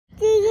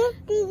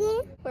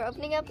We're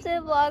opening up the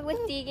vlog with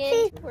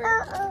Deegan.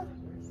 We're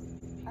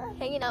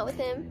hanging out with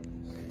him.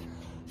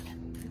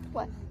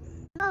 What?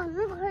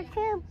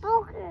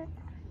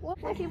 What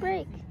did you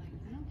break?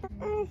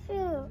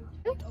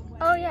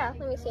 Oh yeah,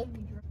 let me see.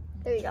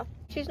 There you go.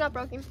 She's not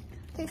broken.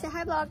 Okay, say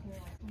hi, vlog.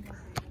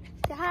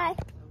 Say hi.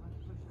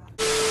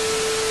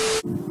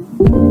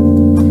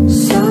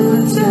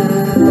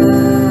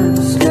 Summertime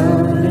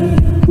slowly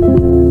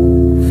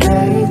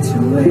fades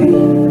away.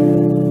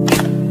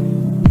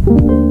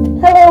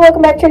 Hello,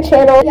 welcome back to our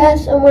channel.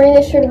 Yes, I'm wearing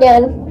this shirt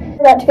again.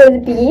 We're about to go to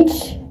the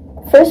beach.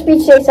 First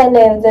beach day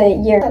Sunday of the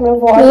year. I'm gonna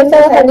vlog. We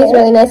also have these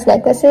really nice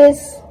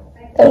necklaces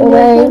that we're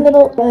wearing.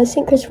 Little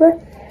St. Christopher.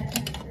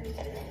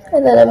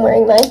 And then I'm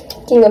wearing my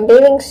gingham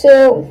bathing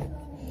suit.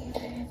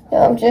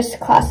 No, just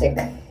classic.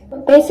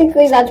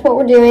 Basically, that's what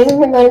we're doing.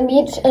 We're going to the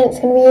beach, and it's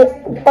going to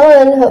be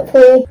fun,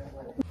 hopefully.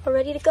 We're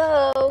ready to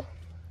go.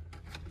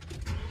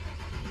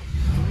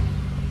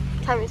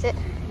 What time is it?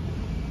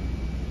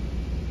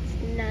 It's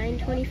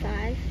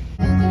 9:25.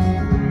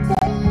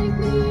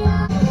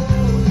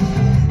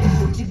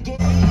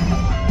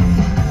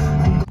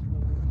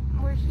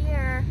 We're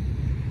here.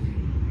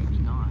 Maybe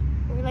not.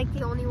 We're like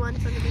the only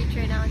ones on the beach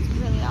right now. It's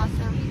really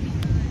awesome.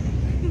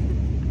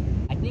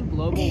 I think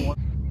global warming.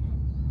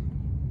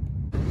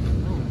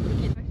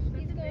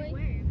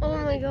 Oh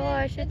my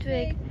gosh, it's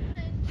big.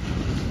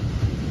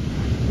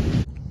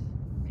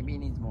 Maybe he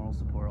needs moral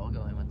support. I'll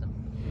go in with him.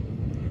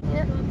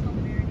 Yep.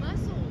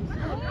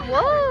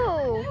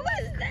 Whoa! What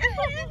was that?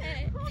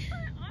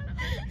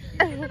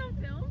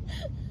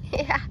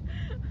 Yeah.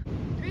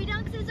 3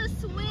 dunks is a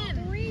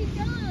swim. 3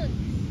 dunks.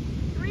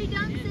 3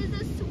 dunks is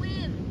a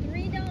swim.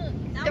 3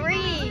 dunks. That 3.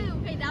 Was only 2.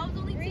 Okay, that was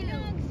only 2. 3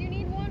 dunks. You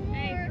need one more.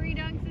 Hey, 3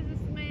 dunks is a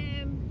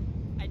swim.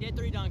 I did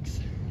 3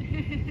 dunks.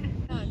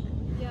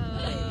 Ew,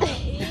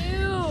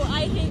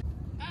 I hate.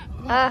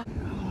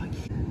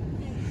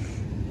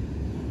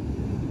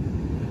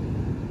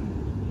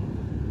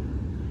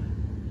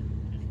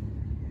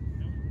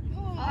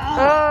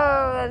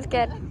 Oh, that's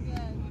good.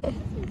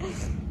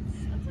 It's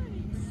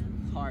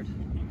hard.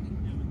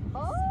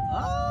 Oh. Oh.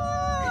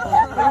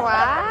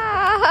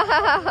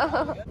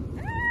 Wow.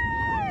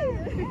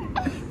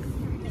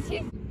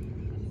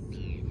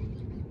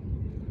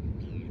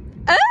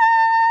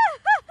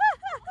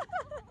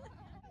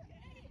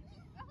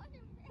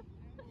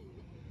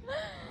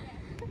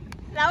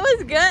 That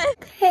was good.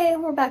 Okay,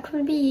 we're back from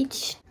the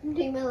beach. I'm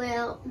doing my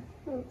layout.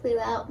 Hopefully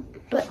out.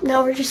 But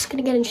now we're just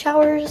gonna get in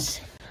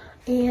showers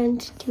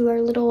and do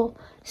our little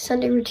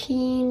Sunday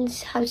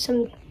routines, have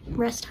some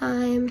rest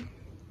time.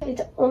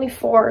 It's only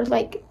 4,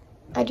 like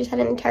I just had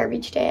an entire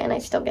beach day and I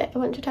still get a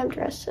bunch of time to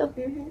rest, so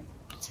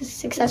it's a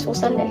successful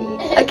Sunday.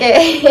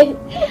 Okay,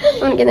 I'm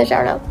gonna get in the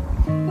shower now.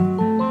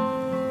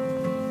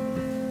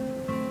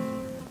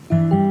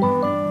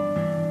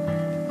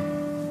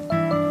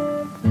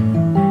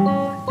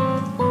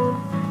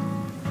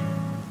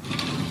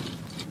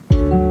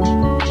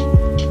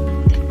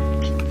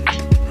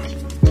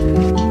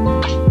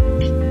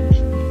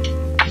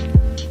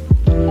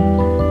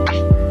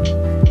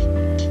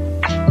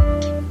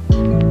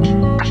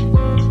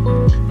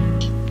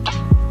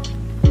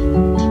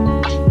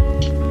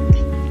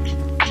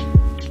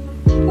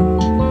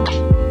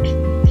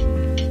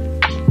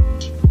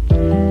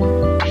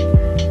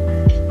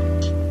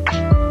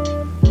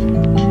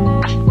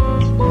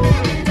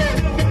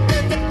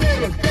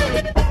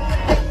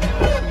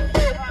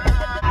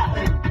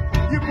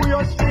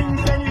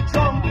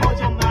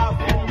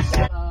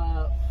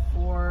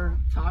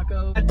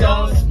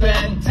 Don't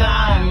spend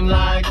time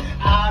like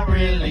I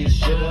really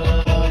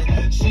should.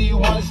 She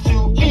wants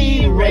to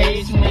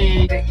erase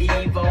me. The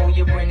evil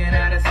you're bringing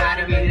out inside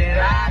of me that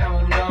I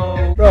don't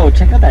know. Bro,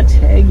 check out that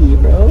taggy,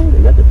 bro.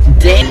 They got the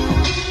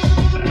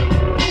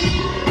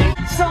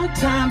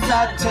Sometimes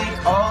I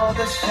take all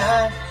the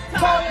shine.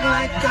 Talk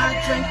like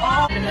I drink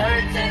all. It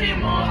hurts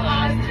anymore.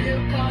 I feel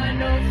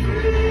kind of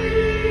free.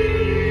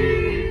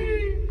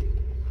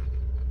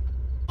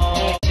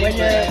 when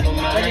you're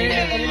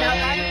in and out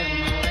line.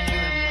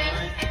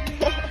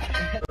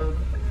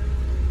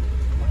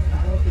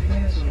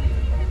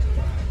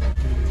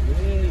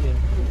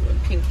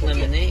 Pink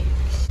lemonade.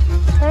 I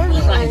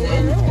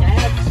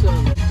have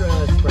some extra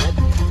spread.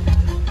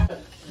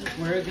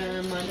 We're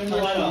gonna munch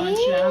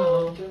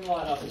out.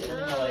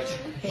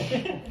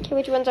 Okay,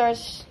 which one's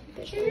ours?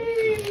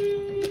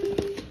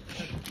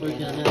 We're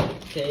gonna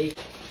take.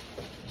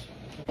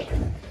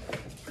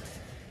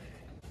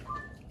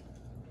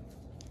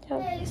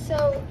 Okay,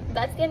 so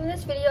that's the end of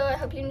this video. I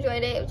hope you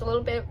enjoyed it. It was a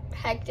little bit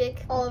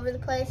hectic all over the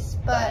place,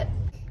 but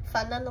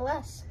fun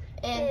nonetheless.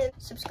 And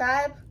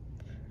subscribe.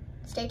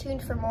 Stay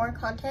tuned for more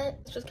content.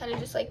 This was kind of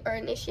just like our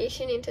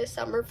initiation into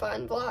summer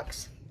fun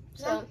vlogs.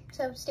 So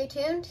stay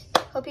tuned.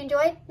 Hope you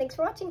enjoyed. Thanks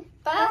for watching.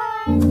 Bye.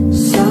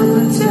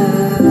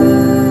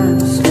 Summertime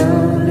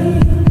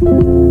slowly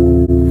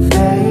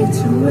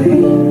fades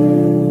away.